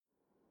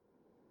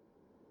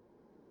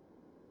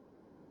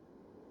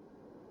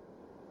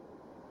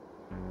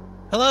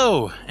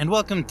Hello, and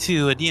welcome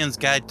to A DM's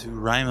Guide to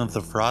Rime of the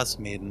Frost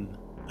Maiden.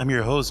 I'm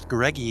your host,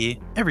 Greggy.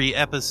 Every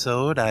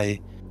episode, I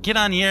get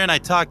on here and I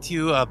talk to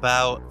you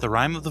about the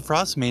Rime of the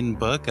Frost Maiden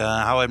book,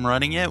 how I'm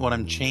running it, what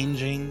I'm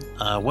changing,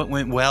 what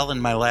went well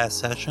in my last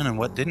session and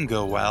what didn't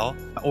go well.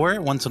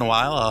 Or once in a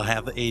while, I'll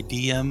have a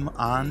DM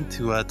on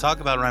to talk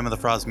about Rime of the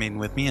Frost Maiden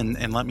with me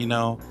and let me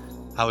know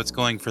how it's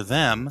going for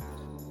them.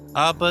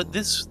 But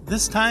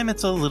this time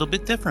it's a little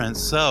bit different,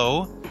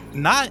 so...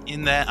 Not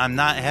in that I'm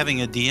not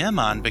having a DM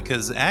on,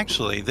 because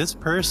actually this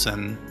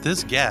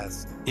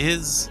guest,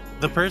 is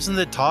the person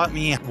that taught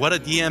me what a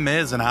DM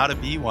is and how to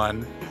be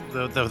one.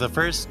 The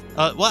first,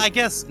 well, I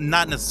guess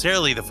not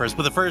necessarily the first,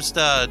 but the first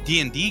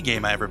D&D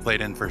game I ever played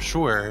in for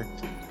sure.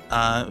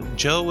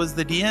 Joe was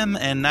the DM,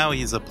 and now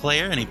he's a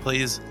player, and he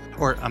plays,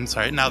 or I'm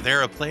sorry, now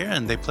they're a player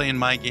and they play in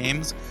my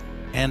games.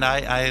 And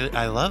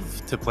I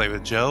love to play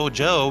with Joe.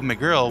 Joe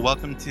McGurl,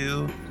 welcome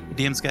to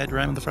DM's Guide to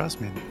Rime of the Frost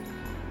Maiden.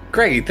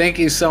 Great, thank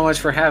you so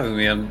much for having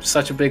me. I'm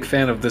such a big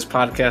fan of this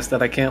podcast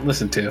that I can't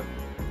listen to.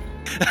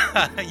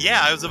 Yeah,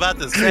 I was about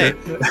to say,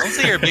 don't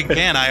say you're a big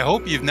fan. I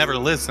hope you've never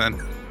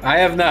listened. I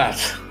have not.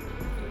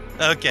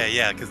 Okay,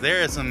 yeah, because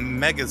there are some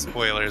mega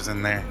spoilers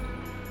in there.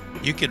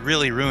 You could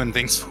really ruin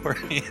things for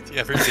me if you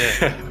ever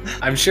did.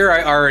 I'm sure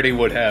I already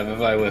would have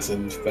if I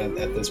listened, but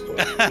at this point.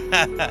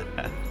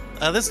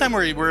 This time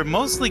we're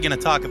mostly going to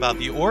talk about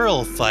the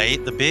Auril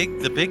fight, the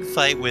big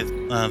fight with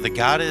the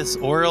goddess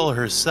Auril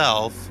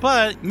herself.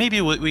 But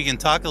maybe we can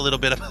talk a little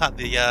bit about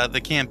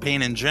the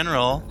campaign in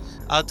general.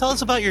 Tell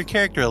us about your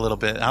character a little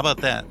bit. How about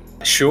that?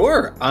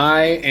 Sure.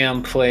 I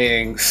am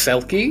playing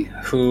Selkie,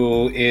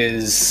 who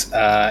is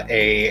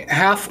a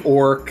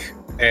half-orc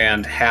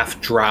and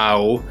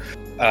half-drow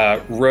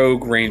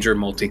rogue ranger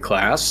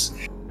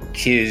multiclass.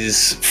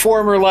 His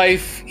former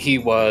life, he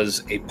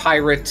was a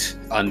pirate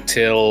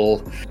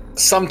until...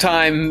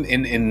 Sometime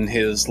in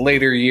his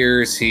later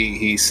years,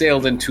 he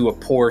sailed into a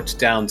port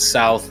down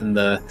south in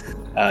the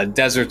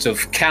deserts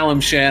of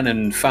Kalimshan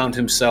and found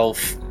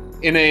himself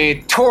in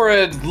a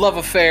torrid love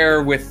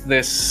affair with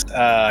this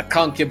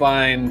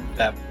concubine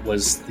that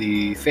was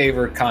the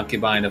favored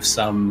concubine of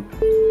some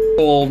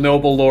old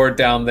noble lord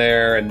down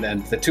there,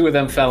 and the two of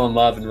them fell in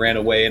love and ran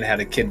away and had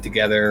a kid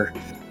together.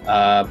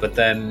 But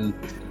then,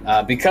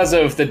 because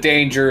of the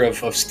danger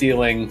of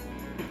stealing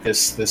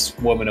this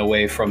woman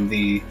away from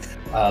the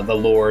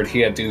Lord,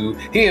 he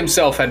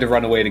himself had to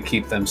run away to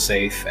keep them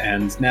safe,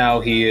 and now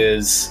he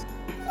is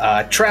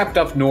trapped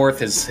up north.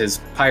 His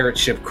pirate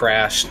ship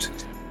crashed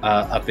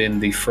up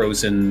in the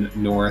frozen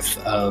north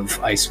of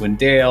Icewind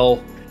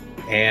Dale,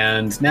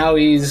 and now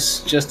he's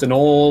just an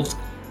old,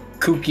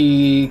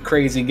 kooky,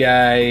 crazy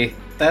guy.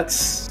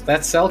 That's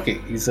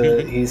Selkie. He's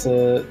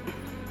a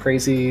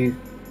crazy,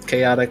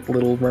 chaotic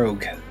little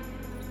rogue.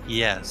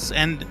 Yes,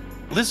 and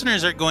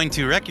listeners are going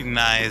to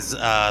recognize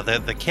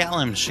the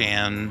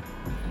Kalimshan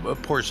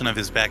portion of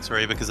his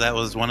backstory, because that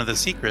was one of the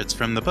secrets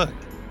from the book.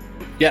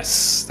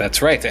 Yes,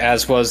 that's right.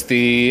 As was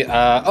the...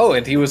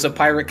 and he was a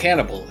pirate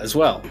cannibal as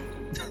well.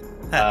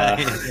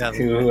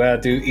 Who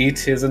had to eat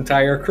his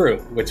entire crew,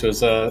 which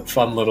was a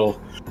fun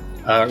little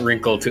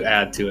wrinkle to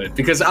add to it.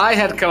 Because I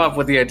had come up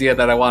with the idea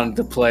that I wanted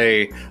to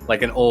play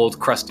like an old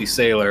crusty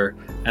sailor,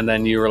 and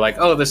then you were like,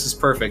 oh, this is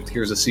perfect.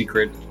 Here's a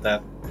secret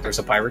that there's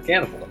a pirate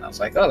cannibal. And I was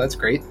like, oh, that's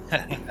great.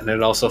 And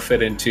it also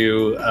fit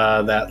into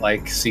that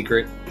like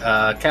secret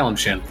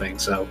Kalimshan thing.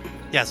 So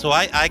yeah, so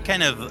I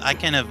kind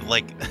of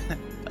like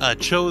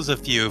chose a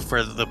few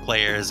for the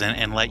players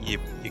and let you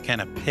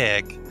kind of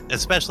pick,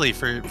 especially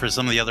for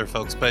some of the other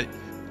folks. But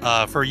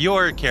for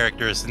your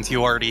character, since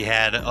you already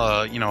had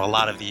a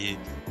lot of the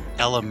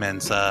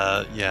elements,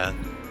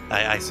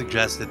 I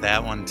suggested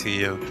that one to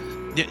you.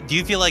 Do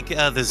you feel like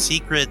the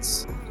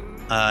secrets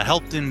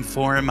helped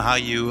inform how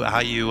you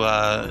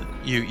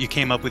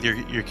came up with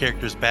your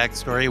character's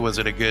backstory? Was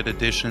it a good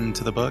addition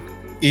to the book?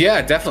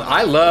 Yeah, definitely.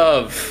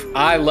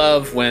 I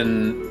love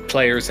when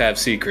players have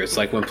secrets,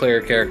 like when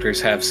player characters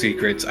have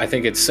secrets. I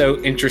think it's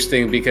so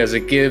interesting because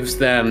it gives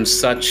them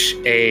such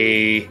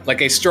a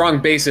strong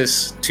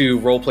basis to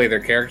roleplay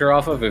their character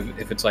off of.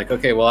 If it's like,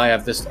 okay, well, I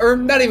have this, or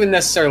not even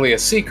necessarily a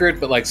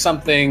secret, but like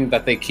something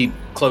that they keep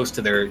close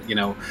to their,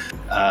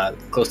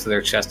 close to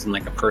their chest in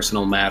like a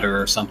personal matter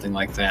or something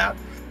like that.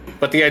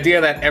 But the idea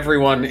that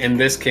everyone in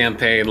this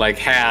campaign like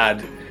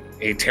had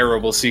a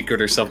terrible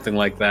secret or something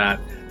like that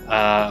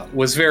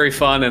was very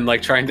fun, and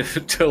like trying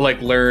to like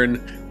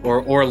learn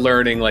or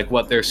learning like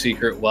what their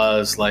secret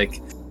was.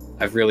 Like,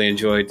 I've really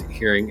enjoyed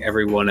hearing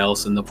everyone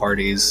else in the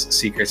party's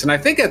secrets, and I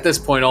think at this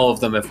point all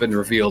of them have been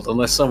revealed,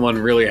 unless someone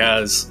really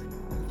has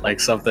like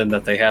something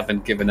that they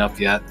haven't given up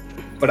yet.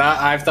 But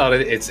I've thought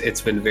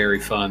it's been very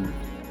fun,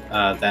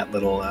 that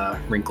little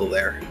wrinkle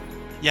there.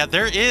 Yeah,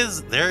 there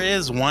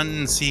is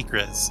one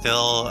secret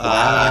still.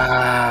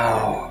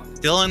 Wow.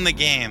 Still in the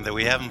game that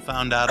we haven't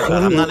found out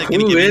about. I'm not going to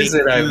give you any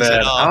clues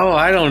at all. Oh,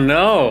 I don't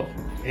know.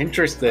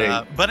 Interesting.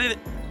 But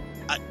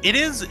it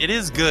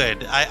is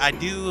good.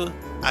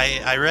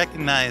 I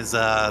recognize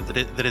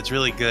that it's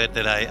really good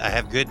that I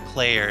have good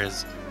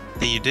players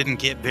that you didn't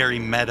get very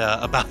meta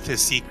about the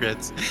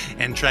secrets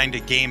and trying to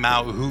game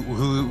out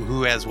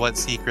who has what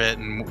secret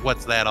and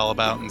what's that all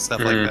about and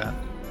stuff like that.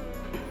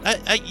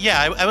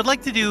 I would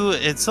like to do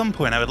at some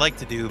point. I would like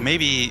to do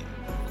maybe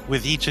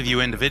with each of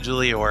you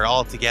individually or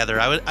all together.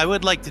 I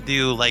would like to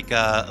do like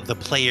the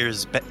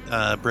players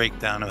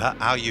breakdown of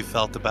how you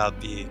felt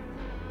about the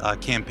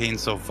campaign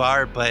so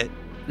far, but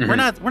we're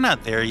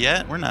not there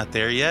yet. We're not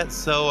there yet.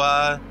 So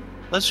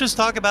let's just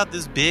talk about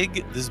this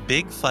big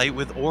fight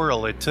with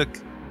Auril. It took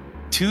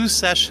 2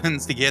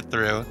 sessions to get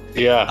through.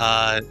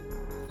 A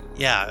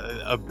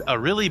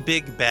really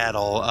big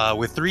battle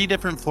with 3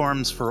 different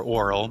forms for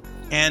Auril.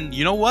 And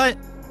you know what?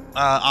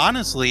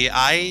 Honestly,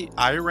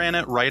 I ran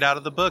it right out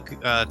of the book,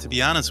 to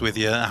be honest with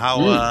you.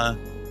 How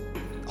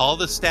all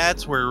the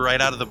stats were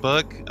right out of the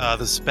book,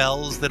 the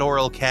spells that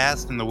Auril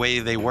cast and the way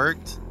they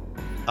worked.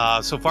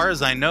 So far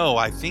as I know,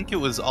 I think it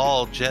was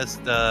all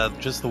just the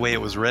way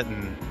it was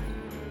written.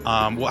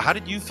 How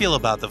did you feel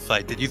about the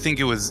fight? Did you think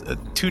it was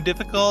too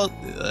difficult,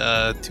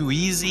 too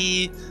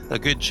easy, a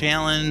good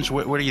challenge?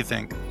 What do you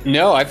think?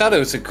 No, I thought it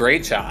was a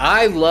great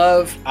challenge.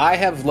 I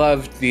have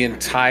loved the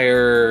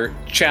entire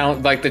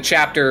challenge, like the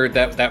chapter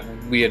that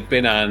we had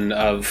been on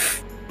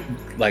of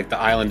like the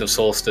Island of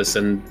Solstice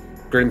and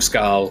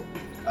Grimskal,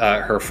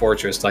 her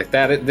fortress. Like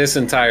that, this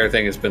entire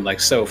thing has been like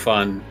so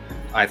fun.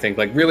 I think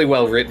like really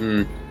well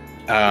written.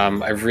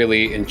 I've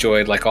really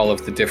enjoyed like all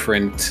of the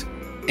different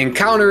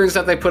encounters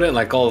that they put in,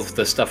 like all of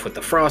the stuff with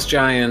the frost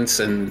giants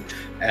and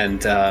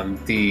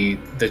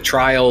the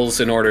trials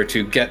in order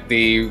to get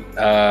the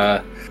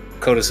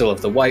Codicil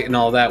of the White and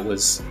all that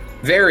was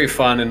very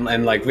fun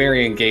and like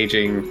very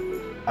engaging.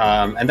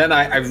 And then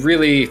I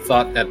really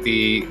thought that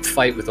the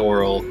fight with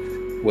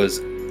Auril was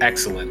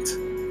excellent.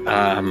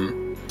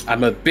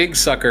 I'm a big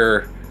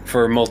sucker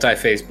for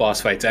multi-phase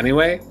boss fights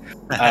anyway.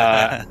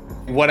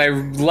 What I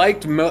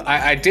liked,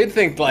 I did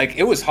think like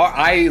it was hard.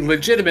 I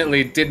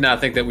legitimately did not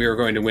think that we were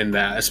going to win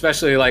that,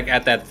 especially like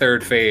at that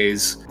 3rd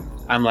phase.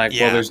 I'm like,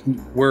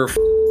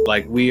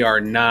 we are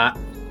not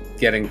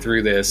getting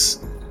through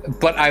this.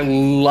 But I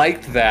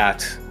liked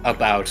that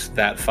about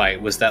that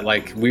fight was that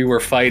like we were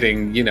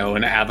fighting,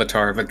 an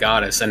avatar of a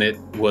goddess, and it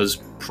was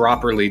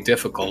properly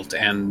difficult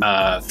and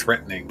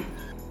threatening.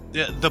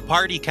 The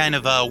party kind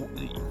of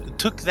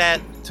took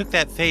that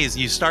phase.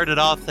 You started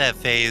off that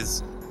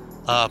phase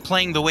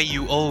playing the way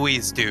you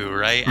always do,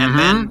 right?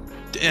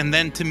 And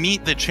then to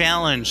meet the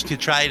challenge to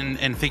try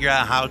and figure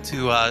out how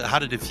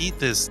to defeat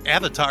this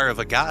avatar of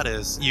a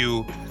goddess,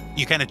 you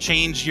kind of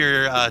changed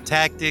your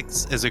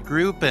tactics as a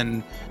group,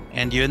 and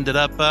you ended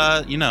up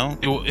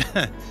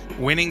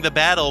winning the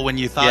battle when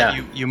you thought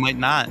you might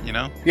not.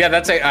 Yeah,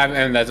 that's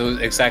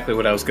exactly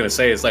what I was going to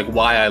say. Is like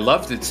why I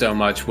loved it so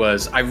much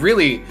was I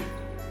really.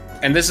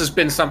 And this has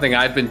been something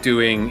I've been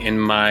doing in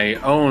my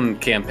own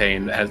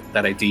campaign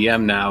that I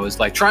DM now, is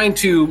like trying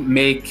to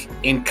make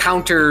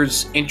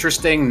encounters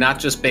interesting, not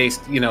just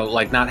based,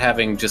 like not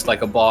having just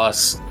like a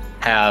boss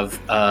have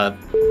a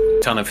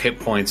ton of hit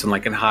points and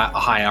like a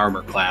high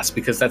armor class,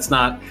 because that's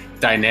not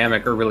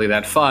dynamic or really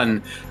that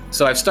fun.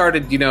 So I've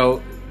started,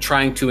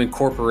 trying to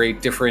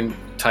incorporate different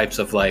types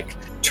of like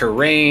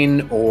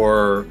terrain,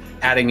 or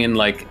adding in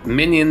like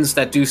minions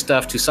that do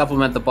stuff to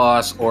supplement the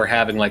boss, or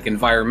having like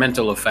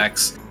environmental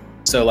effects.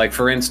 So like,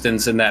 for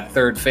instance, in that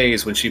 3rd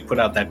phase, when she put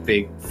out that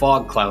big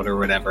fog cloud or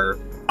whatever,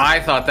 I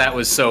thought that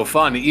was so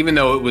fun, even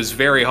though it was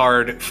very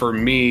hard for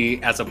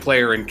me as a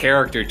player and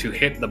character to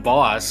hit the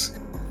boss.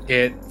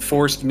 It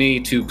forced me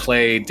to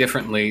play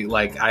differently.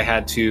 Like I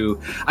got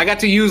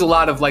to use a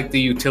lot of like the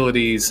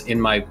utilities in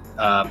my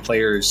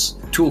player's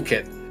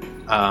toolkit.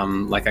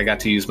 Like I got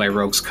to use my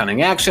Rogue's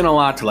Cunning action a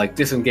lot to like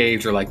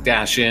disengage or like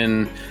dash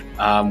in.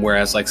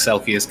 Whereas like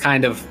Selkie has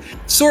kind of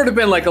sort of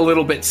been like a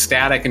little bit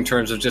static in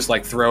terms of just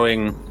like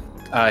throwing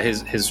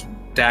his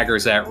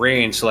daggers at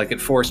range. So like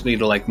it forced me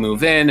to like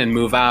move in and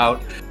move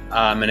out,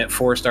 and it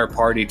forced our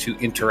party to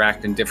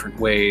interact in different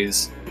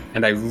ways.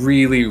 And I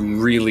really,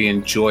 really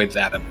enjoyed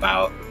that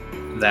about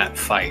that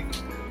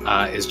fight,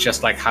 is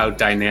just like how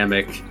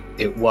dynamic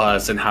it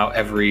was and how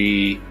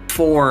every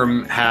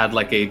form had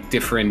like a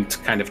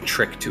different kind of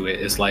trick to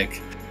it. Is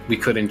like we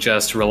couldn't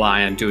just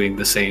rely on doing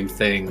the same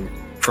thing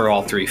for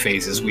all 3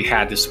 phases. We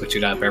had to switch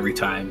it up every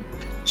time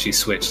she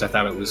switched. I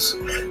thought it was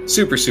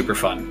super, super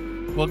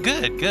fun. Well,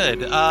 good.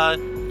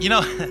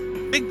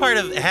 Big part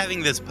of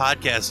having this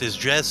podcast is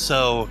just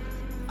so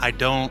I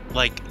don't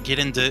like get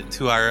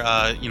into our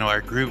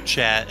our group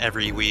chat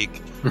every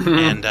week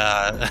and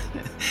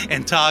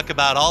talk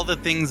about all the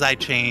things I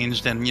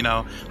changed and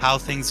how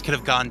things could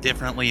have gone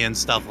differently and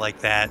stuff like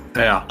that.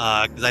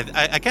 Yeah. Because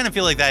I kind of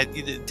feel like that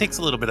it takes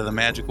a little bit of the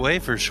magic away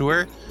for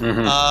sure.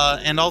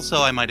 And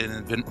also I might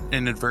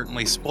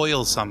inadvertently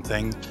spoil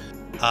something.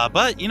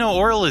 But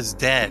Auril is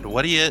dead.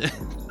 What do you?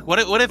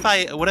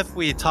 What if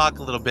we talk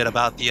a little bit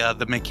about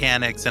the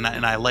mechanics and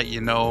I let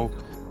you know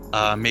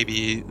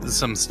maybe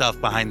some stuff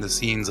behind the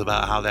scenes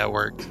about how that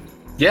worked?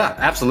 Yeah,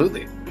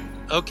 absolutely.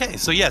 Okay,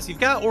 so yes, you've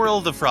got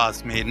Auril the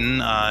Frost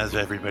Maiden, as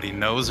everybody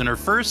knows, in her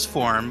first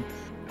form.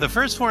 The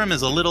first form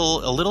is a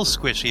little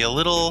squishy, a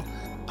little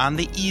on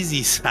the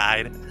easy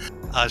side.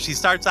 She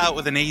starts out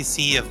with an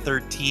AC of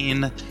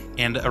 13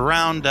 and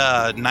around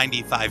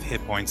 95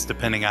 hit points,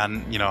 depending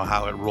on,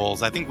 how it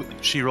rolls. I think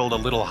she rolled a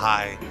little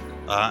high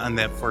on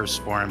that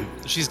first form.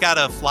 She's got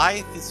a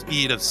fly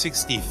speed of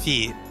 60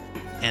 feet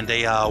and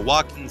a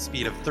walking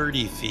speed of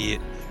 30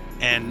 feet.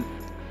 And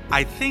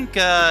I think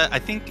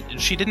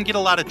she didn't get a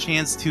lot of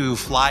chance to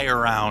fly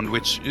around,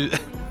 which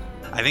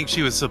I think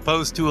she was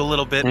supposed to a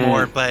little bit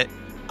more. But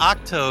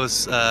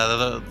Octos,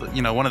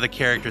 one of the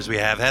characters we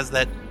have, has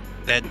that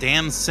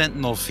damn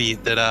sentinel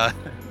feat that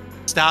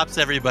stops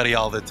everybody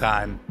all the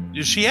time.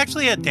 She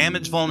actually had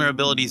damage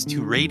vulnerabilities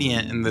to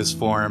Radiant in this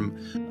form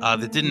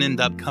that didn't end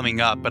up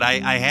coming up, but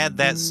I had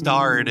that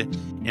starred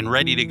and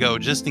ready to go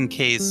just in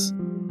case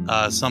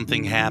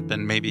something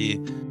happened.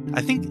 Maybe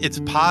I think it's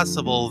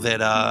possible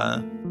that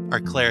our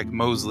cleric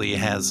Mosley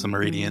has some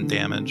Radiant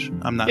damage.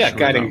 I'm not sure. Yeah,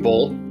 Guiding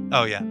Bolt.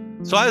 Oh, yeah.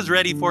 So I was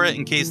ready for it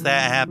in case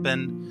that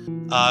happened.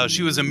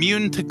 She was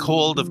immune to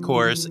cold, of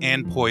course,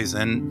 and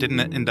poison.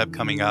 Didn't end up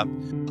coming up.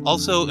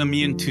 Also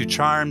immune to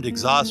charmed,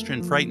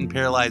 exhaustion, frightened,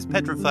 paralyzed,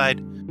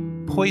 petrified,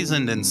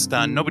 poisoned, and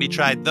stunned. Nobody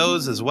tried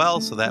those as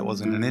well, so that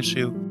wasn't an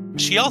issue.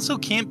 She also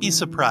can't be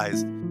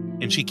surprised,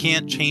 and she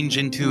can't change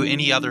into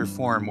any other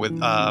form with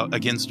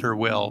against her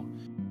will,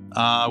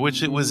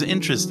 which it was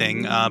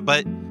interesting.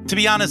 But to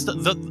be honest,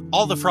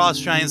 all the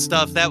Frost Giant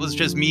stuff, that was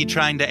just me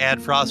trying to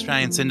add Frost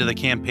Giants into the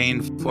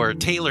campaign for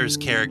Taylor's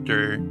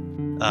character,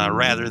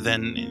 rather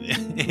than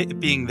it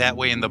being that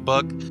way in the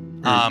book.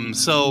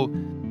 So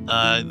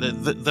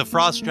the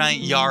Frost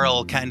Giant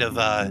Jarl kind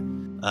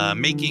of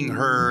making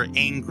her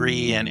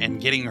angry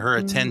and getting her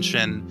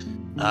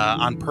attention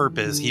on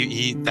purpose.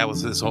 That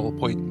was his whole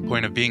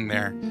point of being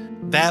there.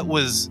 That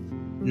was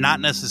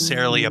not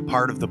necessarily a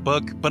part of the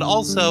book, but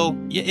also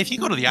if you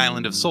go to the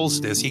island of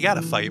Solstice, you got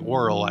to fight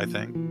Auril, I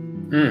think.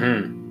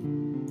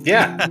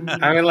 Yeah,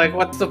 I mean, like,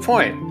 what's the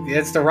point?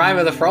 It's the Rime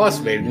of the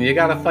Frost Maiden. You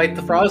got to fight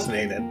the Frost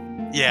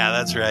Maiden. Yeah,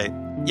 that's right.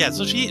 Yeah,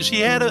 so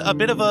she had a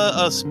bit of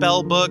a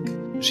spell book.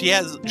 She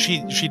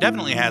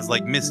definitely has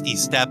like Misty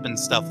Step and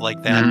stuff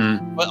like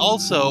that. But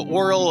also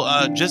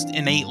Auril, just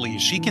innately,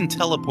 she can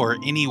teleport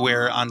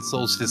anywhere on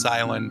Solstice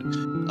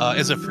Island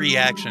as a free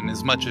action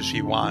as much as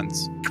she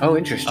wants. Oh,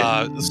 interesting.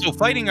 So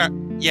fighting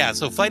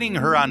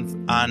her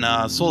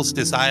on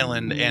Solstice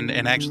Island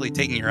and actually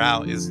taking her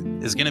out is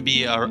going to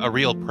be a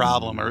real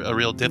problem or a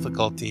real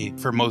difficulty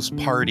for most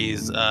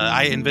parties.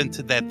 I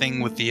invented that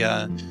thing with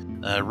the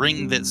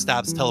ring that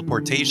stops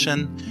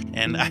teleportation,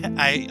 and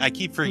I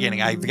keep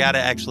forgetting. I've got to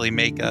actually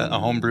make a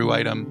homebrew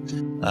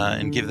item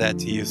and give that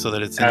to you so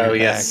that it's in your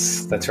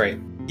yes, bag. That's right.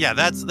 Yeah,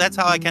 that's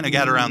how I kind of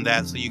got around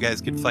that, so you guys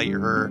could fight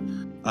her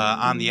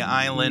on the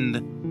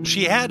island.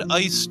 She had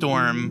Ice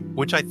Storm,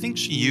 which I think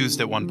she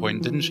used at one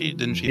point, didn't she?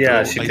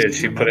 Yeah, she did.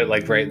 She put it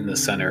like right in the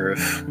center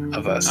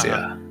of us.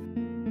 Yeah.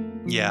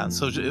 Yeah,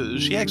 so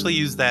she actually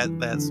used that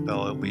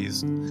spell at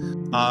least.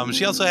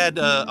 She also had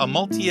a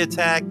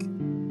multi-attack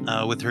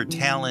with her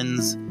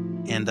talons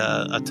and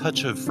a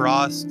touch of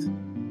frost.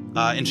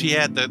 And she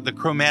had the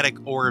chromatic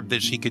orb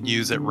that she could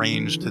use at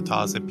range to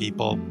toss at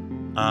people.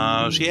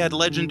 She had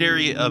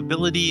legendary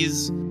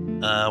abilities,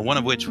 one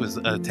of which was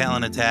a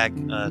talon attack,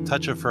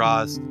 touch of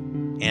frost,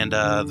 and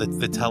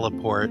the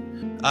teleport.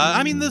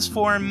 I mean, this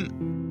form,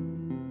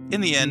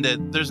 in the end,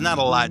 there's not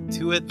a lot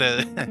to it.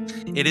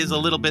 It is a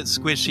little bit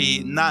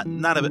squishy, not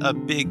a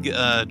big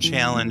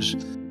challenge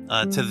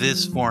to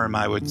this form,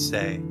 I would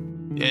say.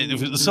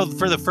 So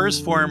for the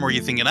first form, were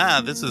you thinking,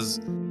 this is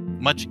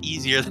much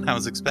easier than I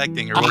was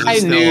expecting? Or was I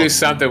knew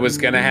something was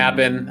going to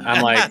happen.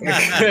 I'm like,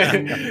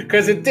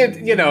 because it did,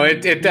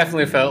 it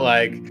definitely felt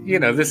like,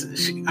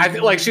 I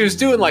feel like she was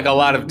doing like a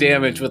lot of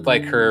damage with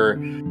like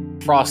her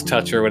frost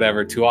touch or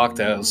whatever to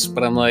Octos,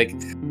 but I'm like,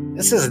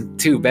 this isn't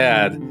too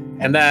bad.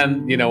 And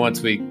then,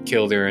 once we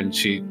killed her and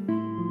she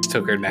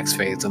took her next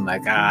phase, I'm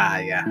like,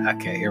 yeah,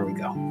 okay, here we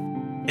go.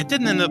 It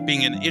didn't end up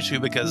being an issue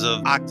because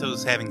of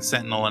Octos having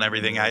Sentinel and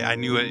everything. I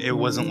knew it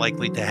wasn't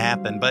likely to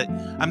happen, but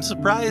I'm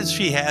surprised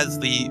she has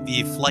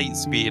the flight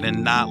speed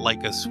and not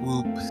like a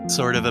swoop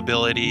sort of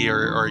ability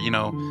or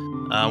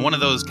one of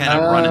those kind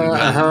of run and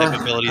gun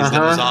type abilities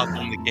that was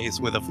often the case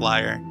with a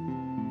flyer.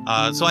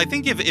 So I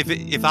think if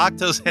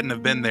Octos hadn't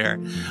have been there,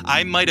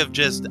 I might have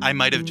just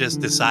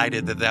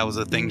decided that was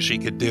a thing she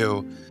could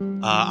do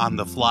on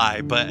the fly,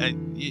 but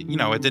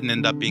it didn't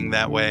end up being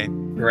that way.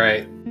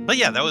 Right. But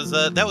yeah, that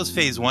was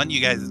phase 1. You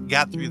guys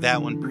got through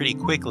that one pretty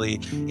quickly.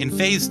 In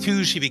phase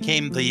 2, she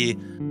became the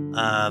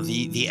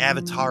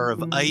avatar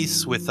of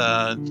ice with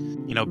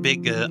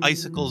big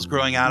icicles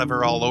growing out of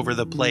her all over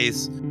the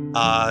place.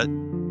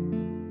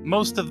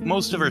 Most of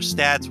her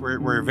stats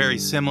were very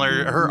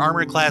similar. Her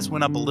armor class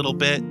went up a little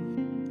bit.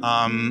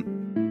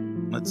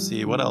 Let's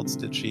see, what else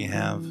did she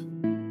have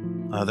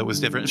that was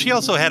different? She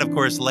also had, of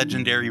course,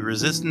 legendary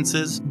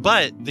resistances.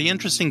 But the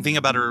interesting thing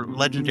about her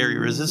legendary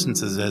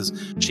resistances is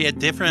she had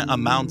different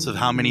amounts of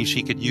how many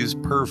she could use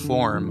per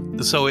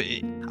form. So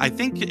I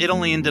think it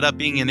only ended up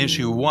being an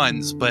issue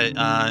once, but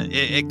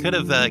it could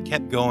have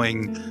kept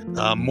going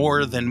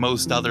more than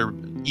most other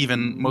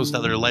even most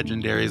other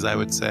legendaries, I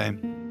would say.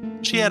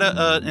 She had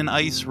an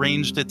ice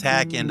ranged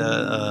attack and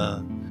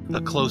a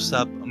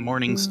close-up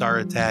Morning Star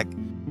attack.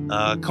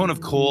 Cone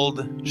of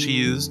Cold she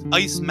used.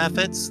 Ice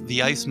Mephits.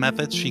 The Ice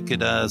Mephits, she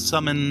could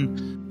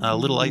summon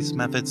little Ice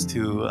Mephits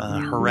to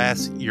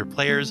harass your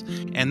players.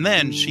 And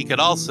then she could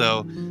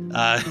also,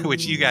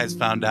 which you guys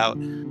found out,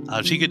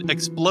 she could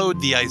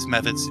explode the Ice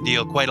Mephits to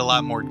deal quite a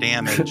lot more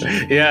damage.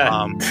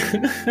 Yeah.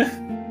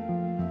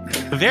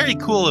 Very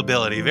cool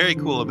ability. Very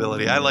cool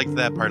ability. I liked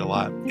that part a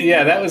lot.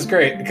 Yeah, that was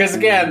great. Because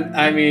again,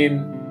 I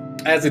mean,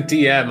 as a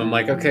DM, I'm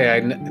like,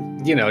 okay,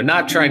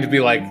 not trying to be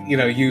like,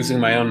 using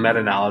my own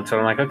meta knowledge. So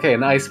I'm like, okay,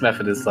 an Ice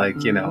Mephit is like, a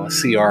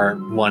CR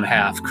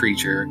 1/2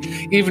 creature.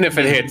 Even if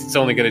it hits, it's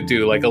only going to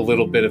do like a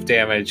little bit of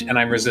damage, and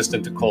I'm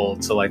resistant to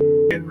cold, so like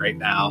it right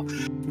now.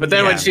 But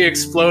then when she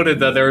exploded,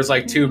 though, there was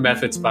like 2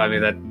 Mephits by me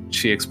that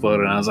she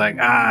exploded, and I was like,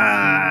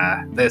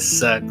 this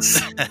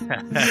sucks.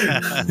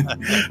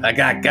 I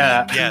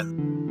got. Yeah.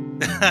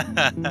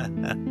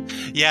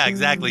 Yeah,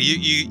 exactly.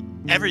 You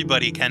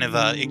everybody kind of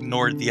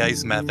ignored the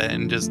Ice Mephit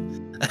and just.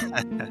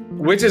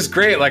 Which is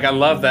great. Like, I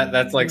love that.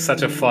 That's like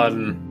such a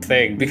fun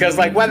thing because,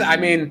 like,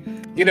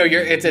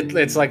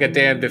 it's like a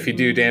damned if you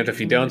do, damned if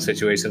you don't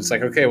situation. It's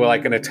like, okay, well, I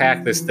can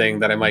attack this thing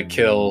that I might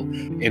kill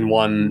in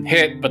one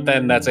hit, but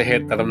then that's a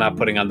hit that I'm not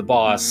putting on the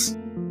boss.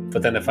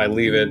 But then if I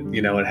leave it,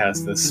 it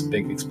has this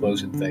big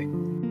explosion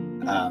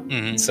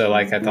thing. So,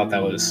 like, I thought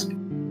that was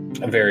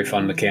a very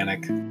fun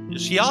mechanic.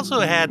 She also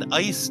had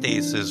Ice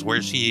Stasis,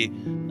 where she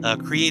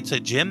creates a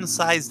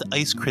gem-sized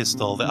ice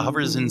crystal that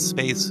hovers in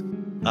space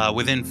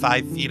within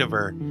 5 feet of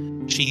her.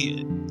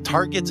 She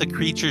targets a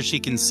creature she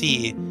can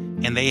see,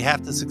 and they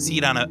have to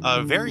succeed on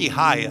a very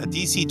high, a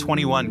DC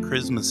 21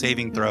 charisma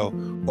saving throw,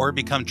 or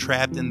become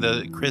trapped in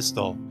the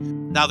crystal.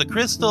 Now, the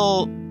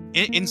crystal,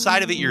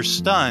 inside of it, you're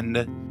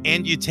stunned,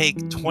 and you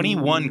take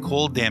 21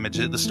 cold damage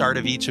at the start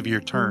of each of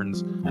your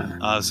turns.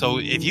 So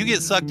if you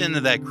get sucked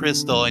into that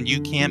crystal and you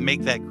can't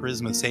make that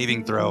charisma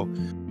saving throw,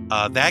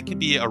 that could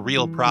be a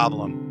real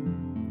problem.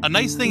 A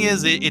nice thing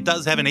is it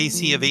does have an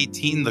AC of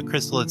 18, the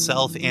crystal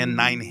itself, and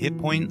 9 hit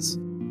points,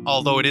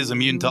 although it is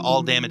immune to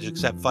all damage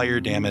except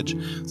fire damage.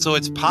 So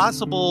it's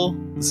possible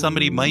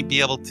somebody might be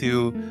able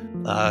to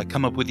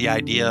come up with the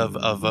idea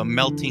of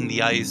melting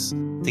the ice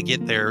to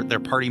get their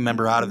party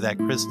member out of that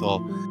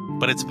crystal.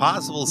 But it's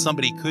possible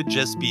somebody could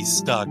just be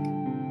stuck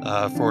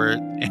for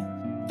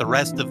the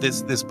rest of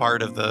this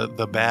part of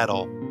the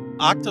battle.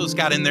 Octos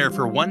got in there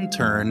for 1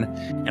 turn,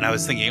 and I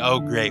was thinking, oh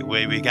great,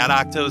 we got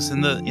Octos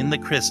in the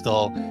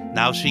crystal.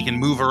 Now she can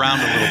move around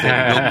a little bit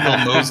and go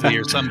kill Mosley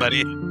or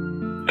somebody.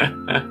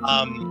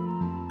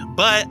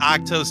 But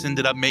Octos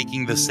ended up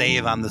making the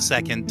save on the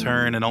 2nd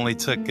turn and only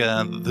took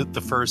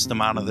the first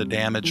amount of the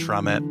damage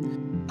from it.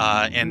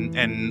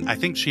 And I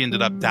think she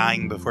ended up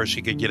dying before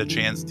she could get a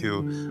chance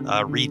to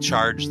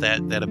recharge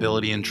that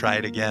ability and try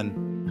it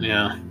again.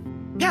 Yeah,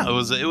 it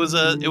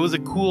was a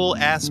cool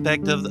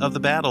aspect of the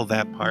battle,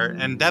 that part,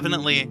 and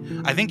definitely,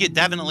 I think it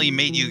definitely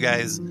made you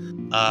guys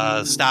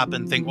stop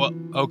and think, well,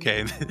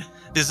 okay,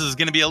 this is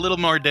going to be a little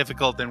more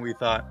difficult than we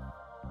thought.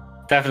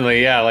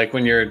 Definitely, yeah. Like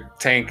when your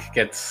tank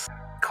gets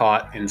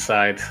caught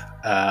inside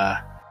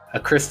a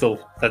crystal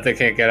that they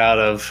can't get out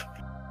of,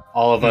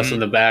 all of us in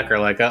the back are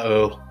like,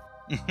 uh-oh.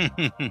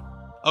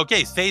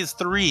 Okay, phase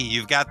 3,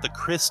 you've got the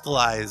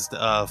crystallized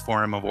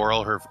form of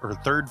Auril, her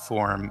 3rd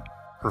form,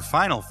 her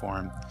final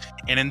form.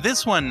 And in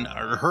this one,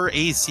 her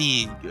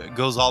AC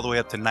goes all the way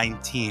up to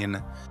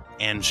 19,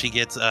 and she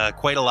gets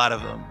quite a lot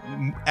of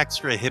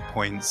extra hit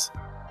points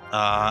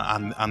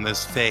on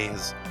this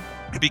phase.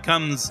 It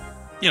becomes,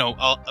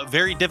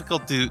 very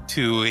difficult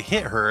to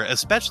hit her,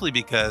 especially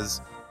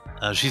because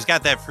she's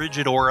got that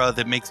frigid aura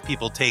that makes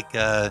people take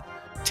 10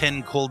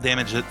 cold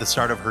damage at the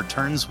start of her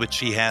turns, which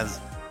she has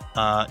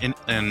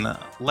in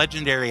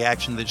legendary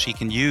action that she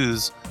can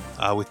use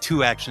with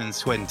 2 actions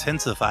to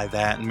intensify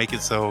that and make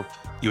it so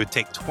you would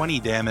take 20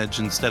 damage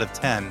instead of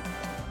 10.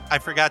 I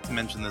forgot to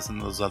mention this in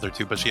those other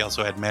 2, but she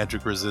also had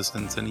magic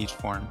resistance in each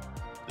form.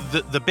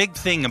 The big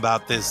thing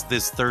about this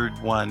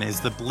 3rd one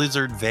is the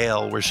Blizzard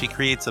Veil, where she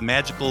creates a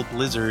magical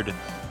blizzard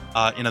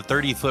in a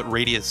 30-foot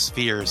radius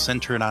sphere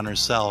centered on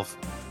herself.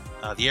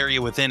 The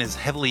area within is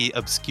heavily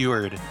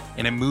obscured,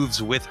 and it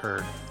moves with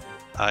her.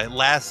 It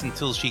lasts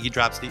until she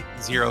drops to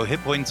 0 hit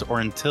points,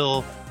 or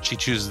until she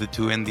chooses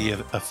to end the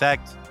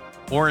effect,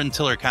 or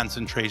until her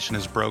concentration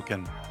is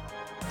broken.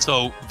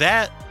 So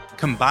that,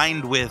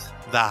 combined with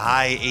the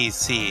high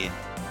AC,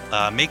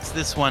 makes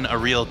this one a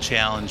real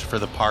challenge for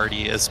the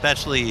party,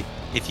 especially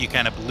if you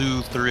kind of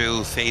blew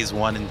through phase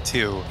 1 and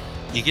 2.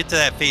 You get to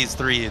that phase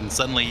 3, and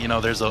suddenly,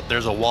 there's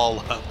a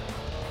wall up,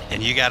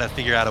 and you got to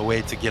figure out a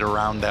way to get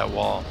around that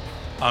wall.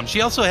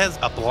 She also has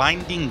a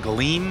blinding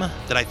gleam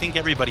that I think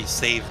everybody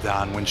saved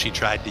on when she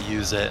tried to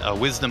use it. A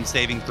wisdom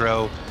saving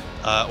throw,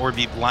 or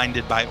be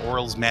blinded by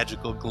Auril's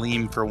magical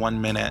gleam for 1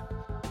 minute.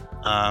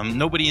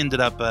 Nobody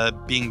ended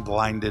up being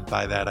blinded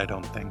by that, I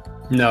don't think.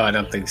 No, I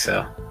don't think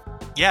so.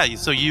 Yeah,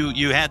 so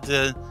you had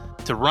to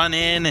run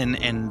in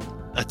and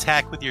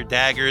attack with your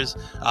daggers.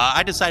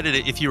 I decided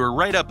if you were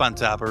right up on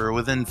top of her,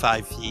 within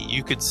 5 feet,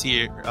 you could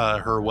see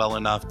her well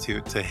enough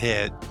to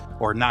hit,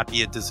 or not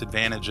be at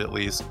disadvantage at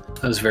least.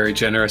 That was very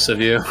generous of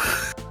you.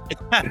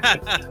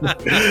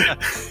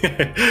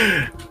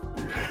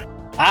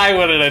 I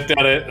wouldn't have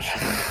done it.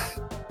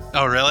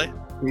 Oh, really?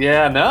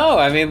 Yeah, no.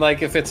 I mean,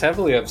 like, if it's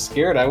heavily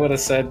obscured, I would have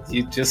said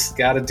you just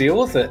got to deal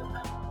with it.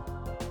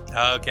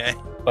 Okay.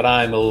 But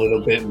I'm a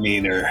little bit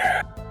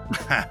meaner.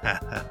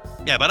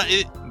 Yeah, but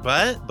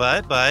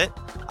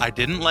I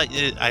didn't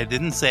I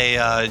didn't say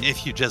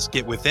if you just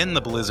get within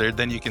the blizzard,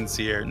 then you can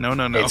see her. No.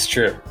 It's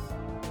true.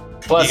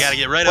 Plus, you gotta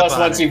get right up on her.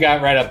 Plus, once you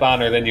got right up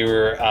on her, then you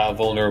were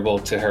vulnerable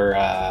to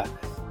her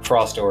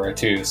frost aura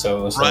too. So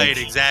it was right,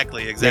 like,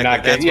 exactly. You're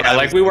not getting,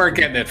 like we weren't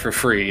getting it for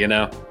free, you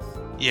know.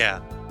 Yeah,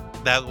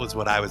 that was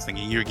what I was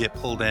thinking. You get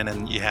pulled in,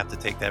 and you have to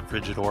take that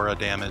frigid aura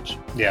damage.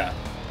 Yeah.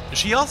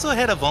 She also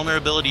had a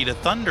vulnerability to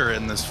thunder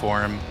in this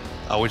form,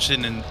 which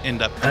didn't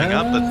end up coming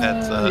up, but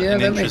that's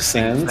an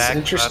interesting fact.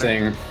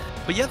 Interesting.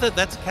 But yeah,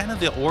 that's kind of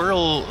the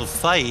Auril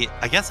fight.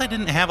 I guess I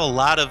didn't have a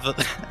lot of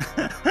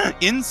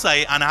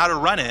insight on how to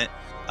run it.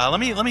 Let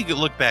me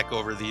look back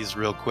over these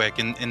real quick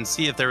and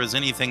see if there was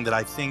anything that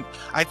I think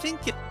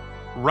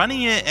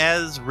running it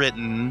as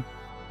written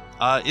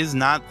is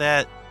not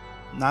that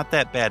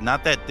bad,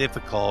 not that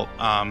difficult.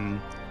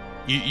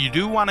 You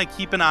do want to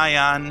keep an eye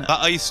on the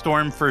Ice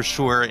Storm for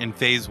sure in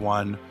phase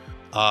 1.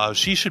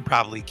 She should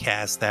probably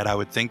cast that, I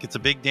would think. It's a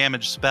big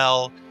damage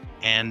spell,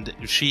 and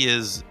she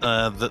is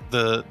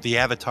the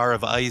avatar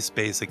of ice,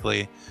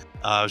 basically.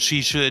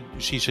 She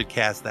should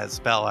cast that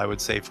spell, I would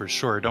say, for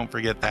sure. Don't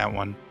forget that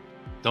one.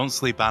 Don't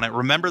sleep on it.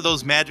 Remember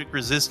those magic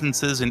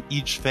resistances in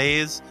each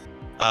phase,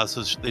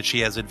 so that she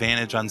has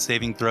advantage on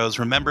saving throws.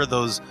 Remember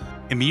those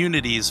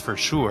immunities for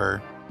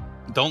sure.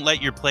 Don't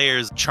let your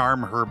players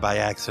charm her by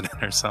accident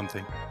or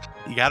something.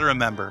 You got to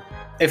remember.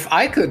 If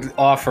I could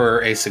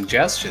offer a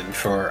suggestion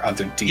for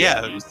other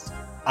DMs,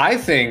 I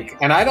think,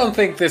 and I don't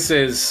think this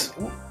is,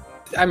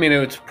 I mean,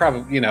 it's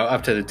probably,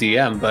 up to the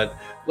DM, but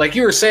like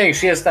you were saying,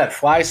 she has that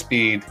fly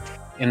speed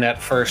in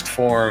that first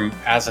form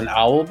as an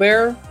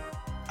owlbear.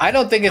 I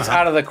don't think it's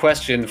out of the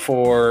question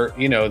for,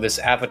 this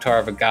avatar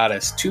of a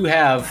goddess to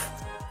have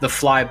the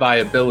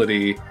flyby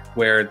ability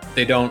where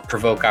they don't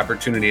provoke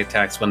opportunity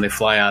attacks when they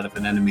fly out of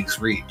an enemy's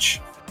reach.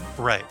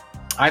 Right.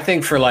 I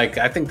think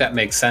that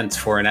makes sense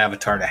for an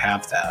avatar to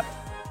have that.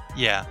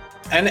 Yeah.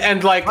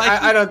 And like,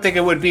 I don't think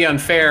it would be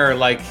unfair,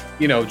 like,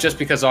 just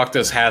because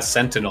Octos has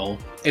Sentinel,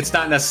 it's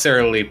not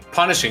necessarily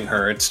punishing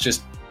her. It's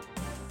just,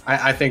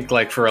 I think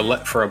like for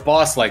a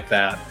boss like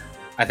that,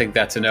 I think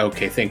that's an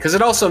okay thing. Because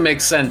it also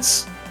makes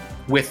sense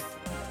with,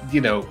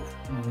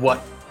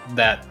 what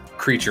that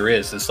creature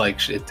is. It's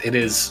like, it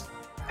is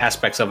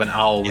aspects of an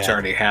owl, which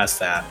already has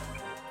that.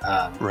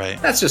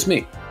 Right. That's just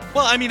me.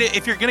 Well, I mean,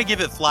 if you're going to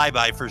give it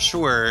flyby, for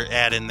sure,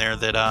 add in there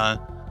that,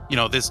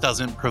 this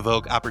doesn't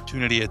provoke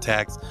opportunity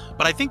attacks.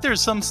 But I think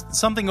there's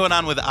something going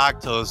on with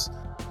Octos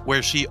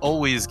where she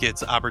always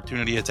gets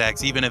opportunity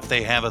attacks, even if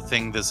they have a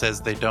thing that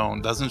says they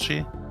don't, doesn't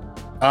she?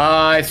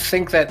 I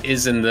think that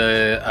is in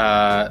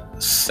the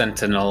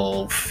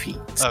Sentinel feat.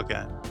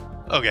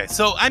 Okay,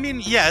 so I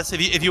mean, yes,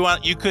 if you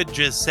want, you could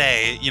just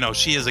say,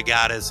 she is a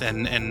goddess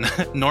and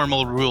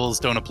normal rules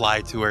don't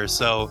apply to her.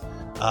 So,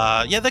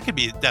 that could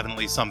be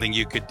definitely something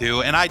you could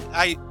do. And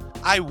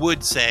I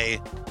would say,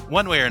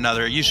 one way or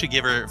another, you should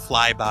give her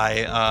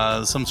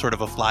flyby, some sort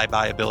of a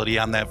flyby ability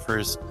on that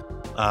first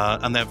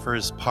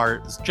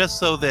part, just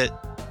so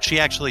that she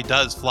actually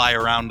does fly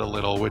around a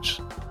little, which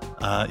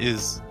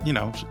is,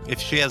 if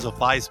she has a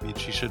fly speed,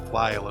 she should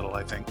fly a little,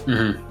 I think.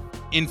 Mm-hmm.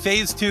 In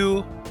phase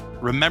 2,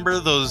 remember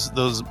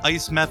those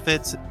ice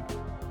methods.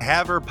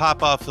 Have her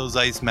pop off those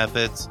ice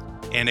methods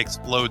and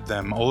explode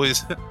them.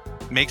 Always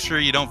make sure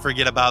you don't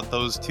forget about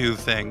those two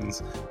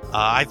things.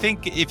 I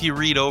think if you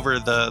read over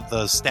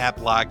the stat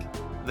block,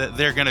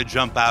 they're going to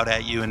jump out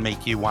at you and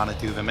make you want to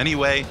do them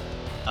anyway.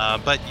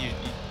 But you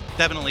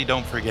definitely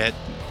don't forget.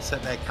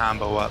 Set that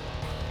combo up.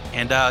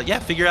 And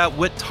figure out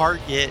what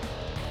target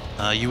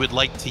you would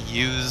like to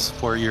use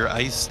for your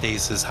ice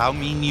stasis. How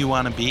mean you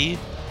want to be.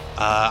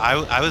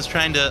 I was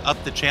trying to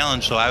up the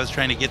challenge, so I was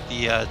trying to get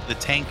the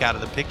tank out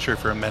of the picture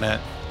for a minute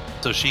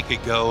so she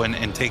could go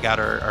and take out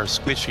our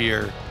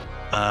squishier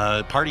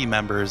party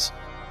members.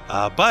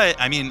 But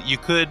I mean, you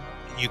could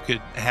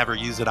have her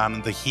use it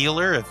on the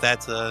healer if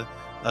that's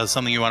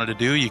something you wanted to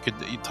do. You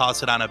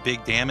toss it on a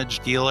big damage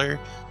dealer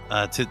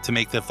to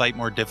make the fight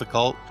more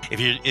difficult.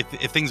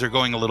 If things are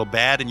going a little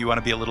bad and you want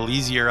to be a little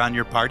easier on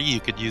your party, you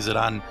could use it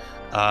on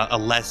a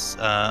less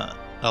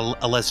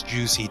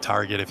juicy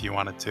target if you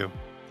wanted to.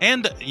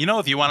 And,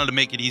 if you wanted to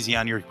make it easy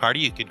on your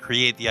party, you could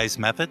create the ice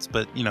methods,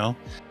 but,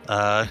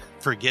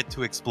 forget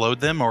to explode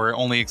them or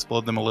only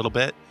explode them a little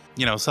bit.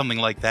 Something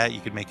like that.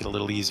 You could make it a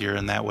little easier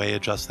and that way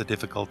adjust the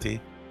difficulty.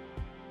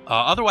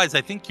 Otherwise,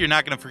 I think you're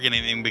not going to forget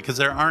anything because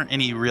there aren't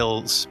any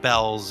real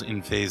spells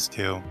in phase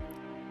 2.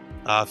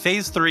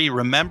 Phase 3,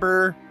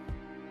 remember,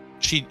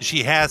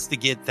 she has to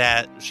get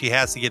that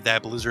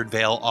blizzard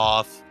veil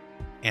off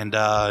and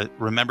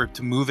remember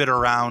to move it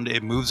around.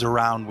 It moves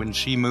around when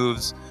she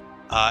moves,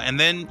 and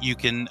then you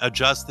can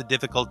adjust the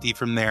difficulty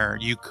from there.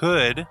 You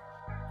could,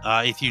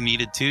 if you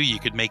needed to, you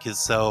could make it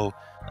so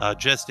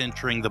just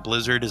entering the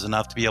blizzard is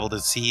enough to be able to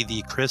see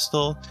the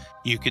crystal.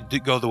 You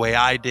could go the way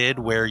I did,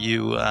 where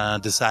you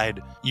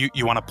decide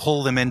you want to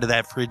pull them into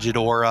that frigid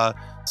aura.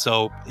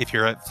 So if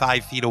you're at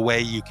 5 feet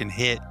away, you can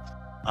hit,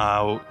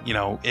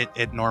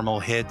 it normal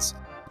hits.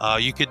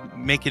 You could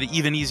make it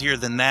even easier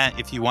than that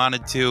if you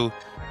wanted to,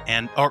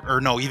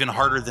 or no, even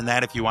harder than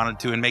that if you wanted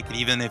to, and make it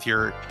even if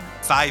you're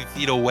 5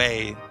 feet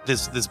away.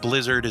 This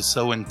blizzard is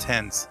so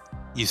intense,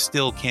 you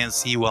still can't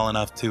see well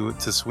enough to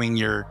swing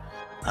your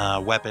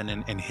weapon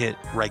and hit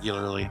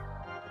regularly.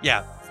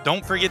 Yeah,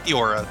 don't forget the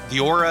aura. The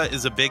aura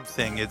is a big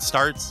thing. It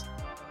starts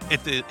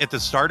at the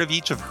start of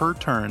each of her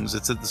turns.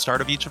 It's at the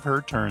start of each of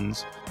her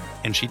turns,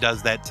 and she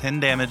does that 10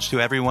 damage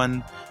to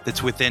everyone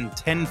that's within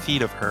 10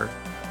 feet of her.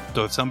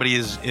 So if somebody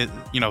is,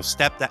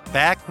 step that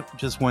back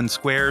just 1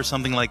 square or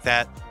something like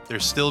that, they're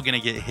still going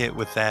to get hit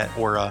with that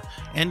aura.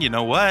 And you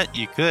know what?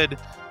 You could,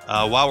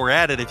 while we're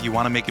at it, if you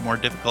want to make it more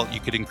difficult, you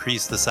could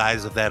increase the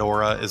size of that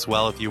aura as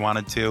well if you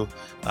wanted to.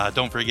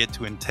 Don't forget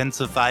to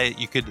intensify it.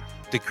 You could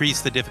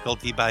decrease the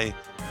difficulty by,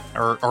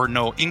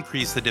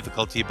 increase the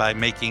difficulty by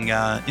making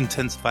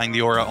intensifying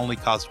the aura only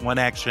cost 1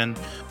 action,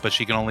 but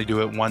she can only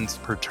do it once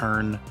per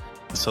turn,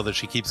 so that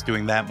she keeps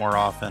doing that more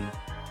often.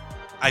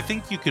 I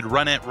think you could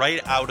run it right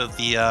out of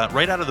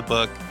the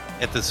book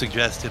at the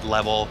suggested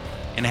level,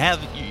 and have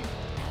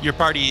your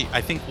party,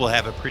 I think, will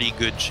have a pretty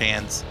good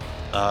chance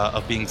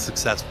of being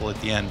successful at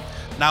the end.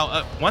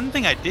 Now, one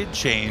thing I did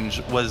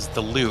change was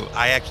the loot.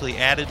 I actually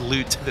added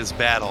loot to this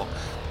battle.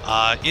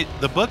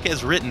 The book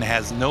as written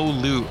has no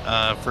loot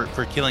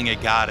for killing a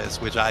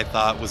goddess, which I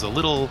thought was a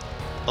little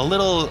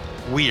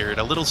weird,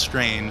 a little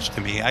strange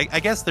to me. I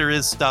guess there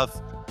is stuff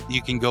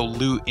you can go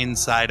loot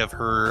inside of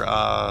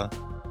her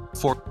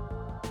fort,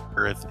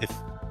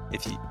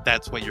 if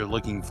that's what you're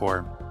looking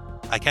for.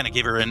 I kind of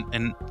gave her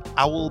an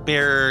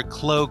owlbear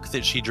cloak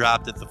that she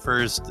dropped at the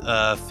first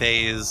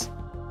phase.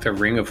 The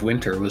Ring of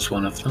Winter was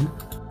one of them.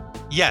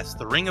 Yes,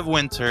 the Ring of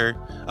Winter.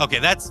 Okay,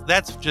 that's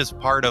just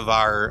part of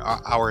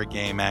our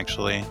game,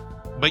 actually.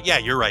 But yeah,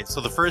 you're right.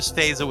 So the first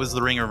phase, it was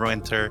the Ring of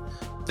Winter.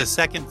 The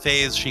second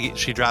phase,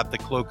 she dropped the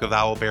Cloak of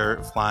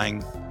Owlbear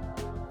flying.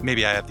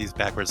 Maybe I have these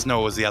backwards.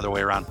 No, it was the other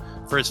way around.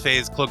 First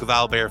phase, Cloak of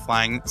Owlbear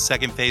flying.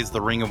 Second phase,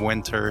 the Ring of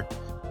Winter.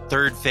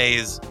 Third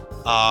phase,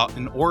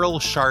 an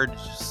Auril shard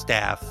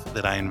staff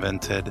that I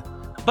invented.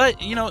 But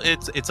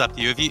it's up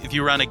to you. If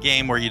you run a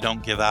game where you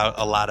don't give out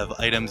a lot of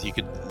items, you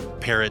could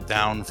pare it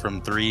down from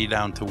 3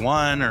 down to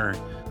 1, or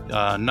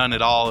none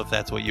at all if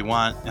that's what you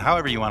want.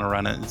 However you want to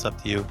run it, it's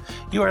up to you.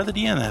 You are the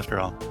DM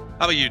after all.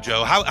 How about you,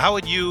 Joe? How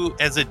would you,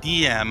 as a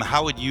DM,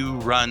 how would you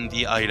run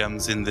the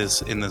items in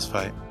this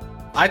fight?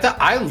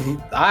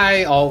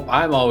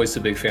 I'm always a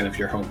big fan of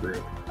your homebrew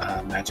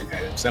magic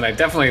items, and I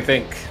definitely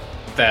think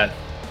that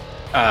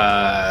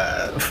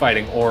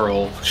fighting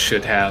Auril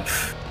should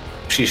have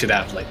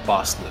like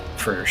boss loot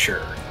for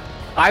sure.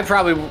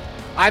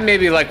 I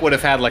maybe like would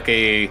have had like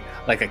a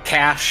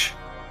cache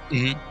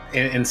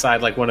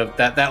inside like one of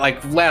that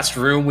like last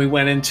room we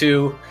went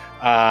into,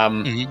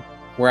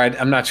 where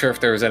I'm not sure if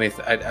there was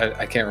anything.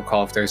 I can't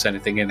recall if there's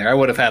anything in there. I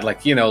would have had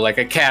like like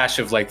a cache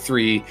of like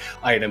 3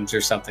 items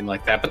or something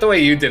like that. But the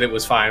way you did it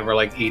was fine. Where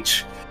like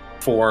each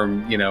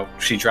form,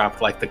 she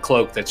dropped like the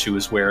cloak that she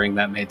was wearing,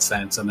 that made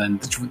sense, and then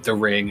the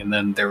ring, and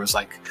then there was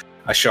like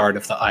a shard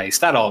of the ice.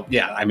 That all,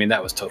 yeah, I mean,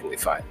 that was totally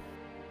fine.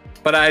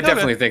 But I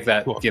definitely think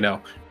that cool. You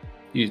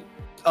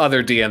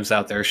other DMs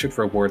out there should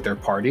reward their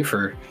party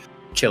for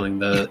killing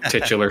the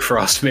titular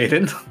Frost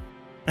Maiden.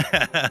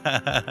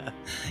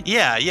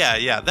 Yeah.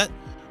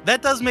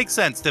 That does make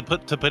sense to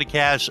put a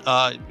cache.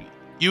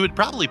 You would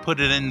probably put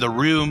it in the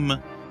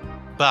room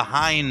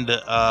behind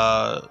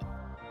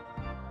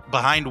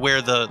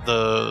where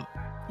the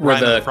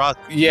Frost.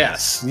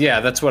 Yes, yeah,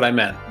 that's what I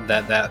meant.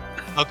 That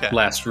okay.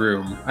 Last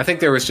room. I think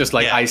there was just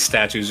like ice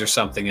statues or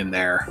something in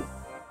there.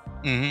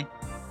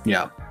 Mm-hmm.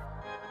 Yeah.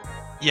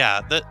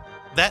 Yeah.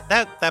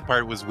 That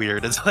part was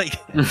weird. It's like,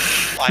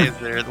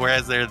 why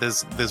is there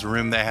this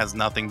room that has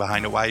nothing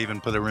behind it? Why even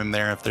put a room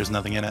there if there's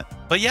nothing in it?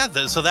 But yeah,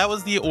 so that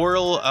was the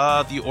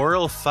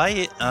Auril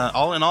fight.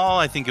 All in all,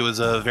 I think it was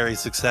a very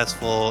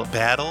successful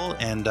battle,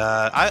 and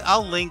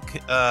I'll link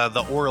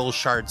the Auril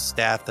shard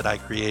staff that I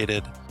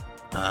created.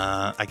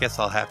 I guess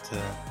I'll have to.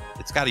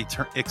 It's got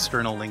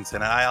external links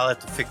in it. I'll have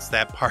to fix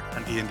that part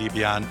on D&D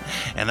Beyond,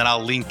 and then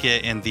I'll link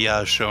it in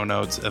the show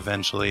notes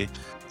eventually.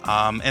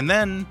 And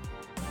then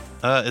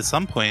at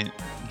some point,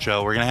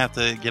 Joe, we're gonna have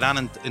to get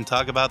on and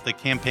talk about the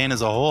campaign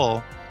as a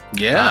whole.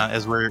 Yeah,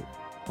 as we're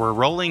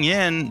rolling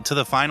in to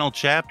the final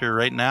chapter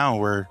right now.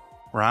 We're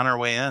on our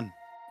way in.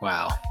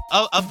 Wow.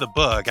 Of the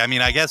book. I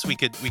mean, I guess we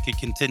could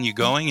continue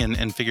going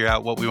and figure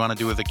out what we want to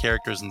do with the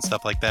characters and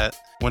stuff like that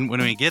when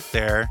we get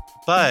there.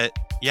 But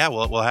yeah,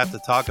 we'll have to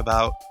talk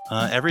about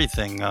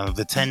everything,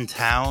 the 10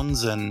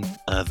 towns and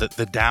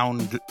the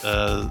downed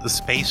the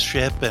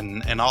spaceship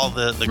and all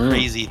the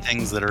crazy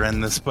things that are in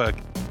this book.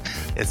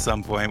 at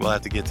some point. We'll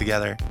have to get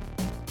together.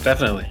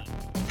 Definitely.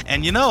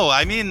 And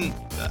I mean,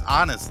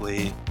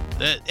 honestly,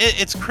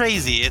 it's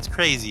crazy. It's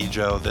crazy,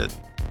 Joe, that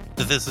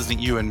this isn't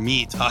you and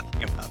me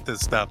talking about this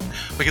stuff,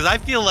 because I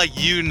feel like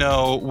you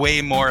know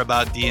way more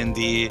about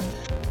D&D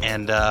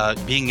and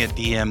being a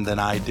DM than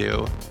I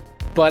do.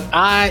 But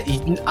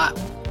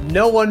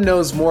no one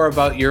knows more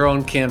about your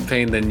own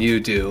campaign than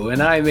you do,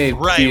 and I may be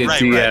a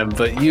DM,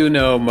 but you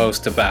know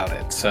most about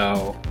it.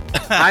 So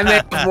I may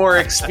have more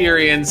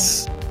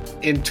experience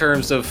in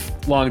terms of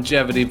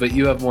longevity, but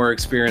you have more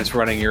experience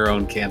running your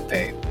own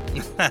campaign.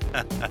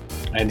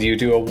 And you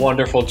do a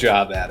wonderful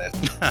job at it.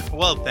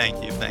 Well,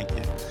 thank you.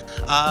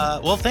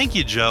 Well, thank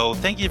you, Joe.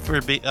 Thank you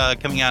for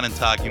coming on and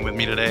talking with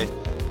me today.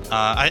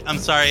 I'm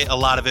sorry, a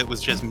lot of it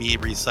was just me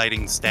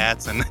reciting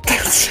stats and,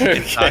 That's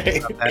and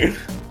talking okay. about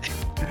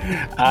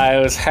that. I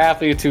was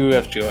happy to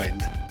have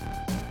joined.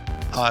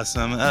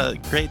 Awesome.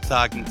 Great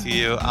talking to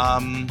you.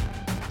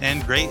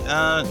 And great.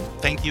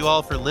 Thank you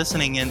all for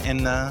listening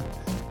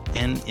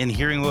and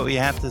hearing what we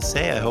have to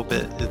say. I hope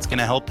it's going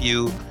to help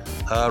you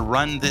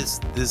run this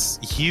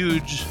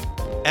huge,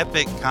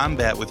 epic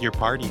combat with your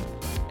party.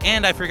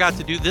 And I forgot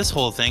to do this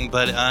whole thing,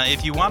 but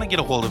if you want to get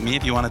a hold of me,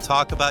 if you want to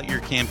talk about your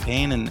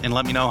campaign and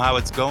let me know how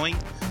it's going,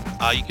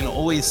 you can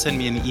always send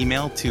me an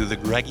email to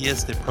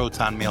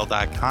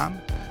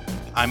thegreggiest@protonmail.com.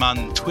 I'm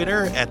on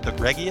Twitter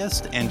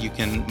 @thegreggiest, and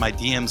my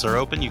DMs are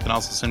open. You can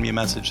also send me a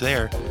message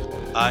there.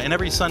 And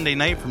every Sunday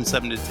night from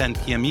 7 to 10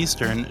 p.m.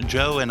 Eastern,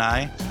 Joe and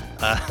I,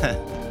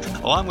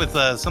 along with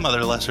some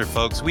other lesser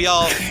folks, we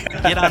all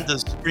get on to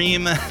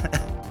stream.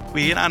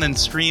 We get on and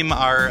stream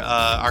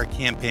our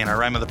campaign, our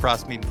Rime of the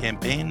Frost Maiden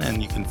campaign,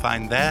 and you can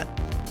find that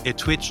at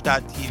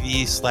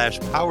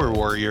twitch.tv/Power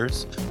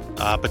Warriors.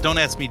 But don't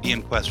ask me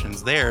DM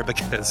questions there,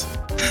 because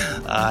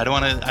I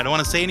don't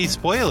want to say any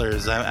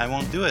spoilers. I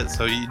won't do it.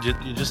 So you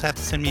just have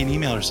to send me an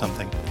email or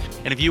something.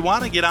 And if you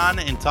want to get on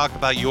and talk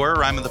about your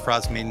Rime of the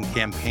Frost Maiden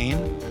campaign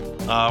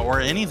or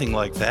anything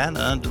like that,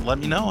 let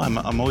me know.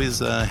 I'm always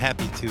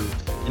happy to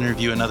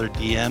interview another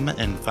DM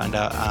and find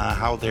out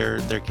how their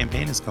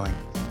campaign is going.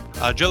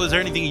 Joe, is there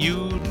anything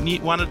you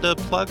wanted to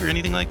plug or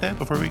anything like that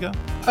before we go?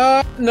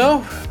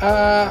 No.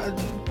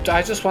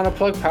 I just want to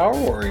plug Power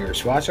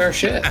Warriors. Watch our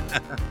shit.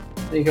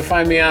 You can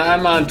find me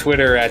I'm on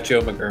Twitter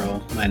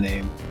 @JoeMcGurl, my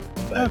name.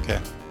 But. Okay.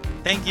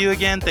 Thank you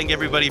again. Thank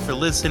everybody for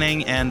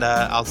listening, and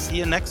I'll see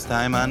you next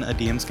time on A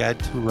DM's Guide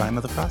to Rime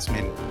of the Frost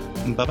Maiden.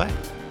 Bye-bye.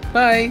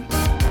 Bye.